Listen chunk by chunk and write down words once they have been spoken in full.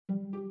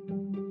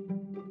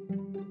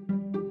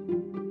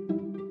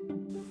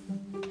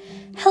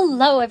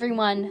Hello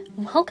everyone,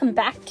 welcome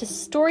back to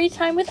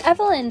Storytime with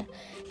Evelyn.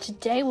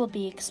 Today we'll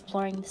be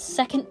exploring the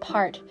second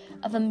part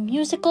of A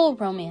Musical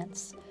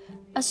Romance,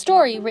 a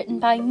story written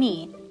by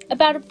me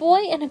about a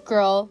boy and a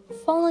girl who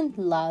fall in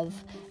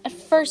love at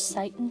first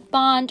sight and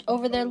bond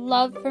over their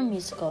love for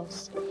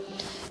musicals.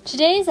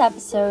 Today's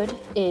episode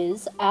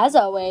is, as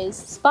always,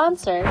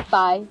 sponsored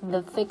by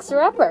The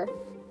Fixer Upper.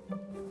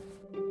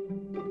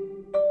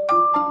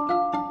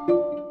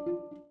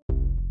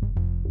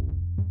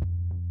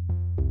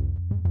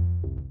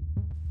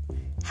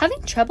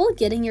 Having trouble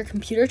getting your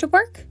computer to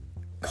work?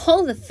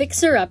 Call the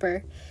Fixer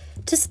Upper.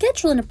 To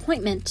schedule an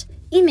appointment,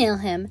 email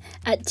him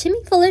at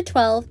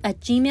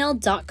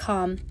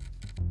timmyfuller12@gmail.com.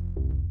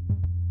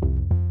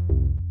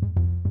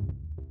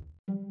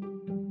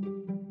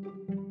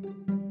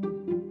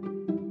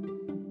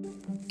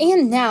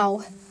 And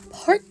now,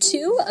 part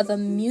 2 of A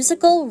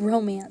Musical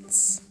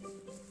Romance.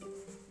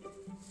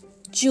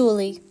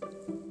 Julie.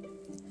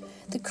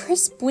 The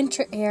crisp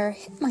winter air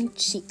hit my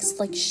cheeks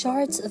like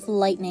shards of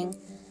lightning.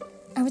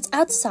 I was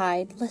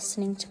outside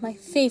listening to my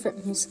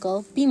favorite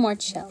musical, Be More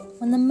Chill,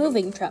 when the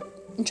moving truck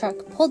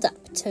pulled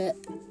up to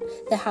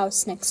the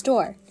house next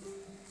door.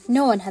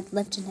 No one had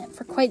lived in it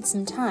for quite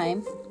some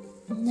time.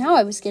 Now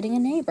I was getting a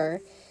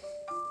neighbor.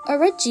 A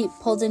red Jeep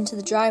pulled into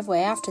the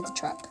driveway after the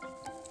truck.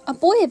 A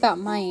boy about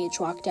my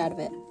age walked out of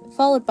it,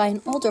 followed by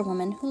an older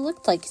woman who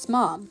looked like his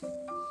mom.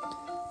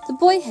 The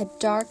boy had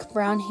dark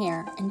brown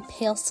hair and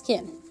pale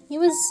skin. He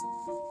was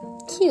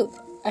cute,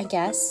 I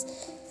guess.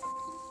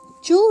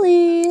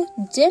 "Julie,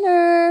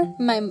 dinner,"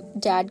 my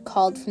dad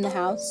called from the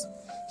house.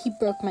 He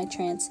broke my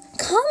trance.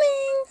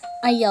 "Coming!"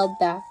 I yelled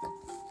back.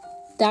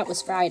 That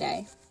was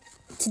Friday.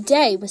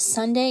 Today was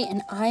Sunday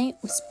and I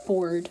was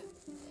bored.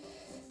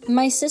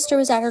 My sister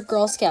was at her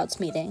Girl Scouts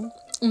meeting.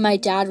 My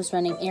dad was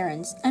running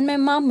errands, and my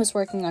mom was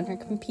working on her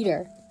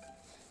computer.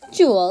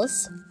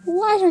 "Jules,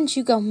 why don't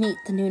you go meet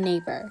the new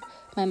neighbor?"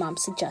 my mom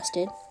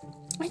suggested.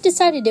 I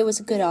decided it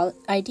was a good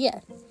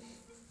idea.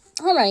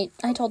 "All right,"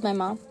 I told my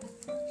mom.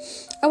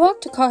 I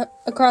walked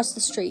across the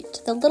street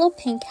to the little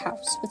pink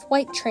house with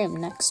white trim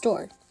next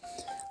door.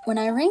 When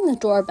I rang the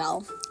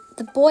doorbell,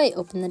 the boy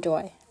opened the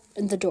door.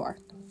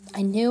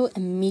 I knew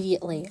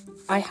immediately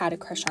I had a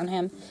crush on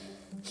him.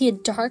 He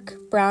had dark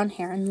brown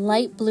hair and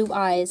light blue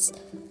eyes.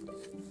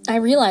 I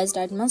realized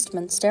I must have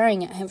been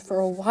staring at him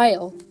for a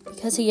while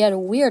because he had a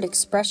weird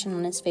expression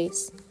on his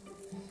face.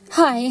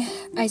 "Hi,"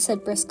 I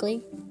said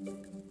briskly.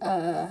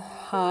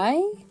 Hi?"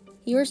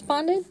 he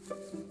responded.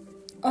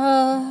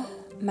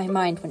 My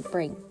mind went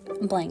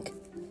blank.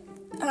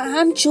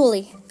 "I'm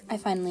Julie," I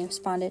finally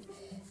responded.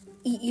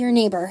 "Your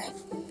neighbor."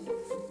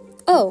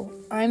 "Oh,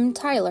 I'm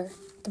Tyler,"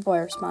 the boy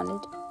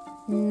responded.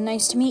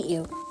 "Nice to meet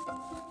you."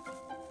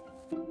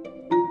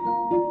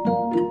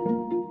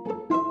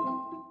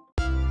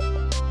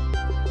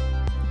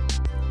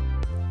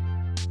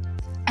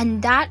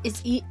 And that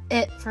is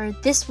it for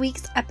this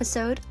week's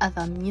episode of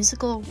A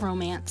Musical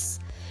Romance.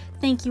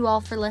 Thank you all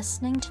for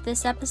listening to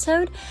this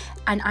episode,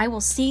 and I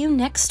will see you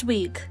next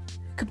week.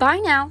 Goodbye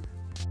now.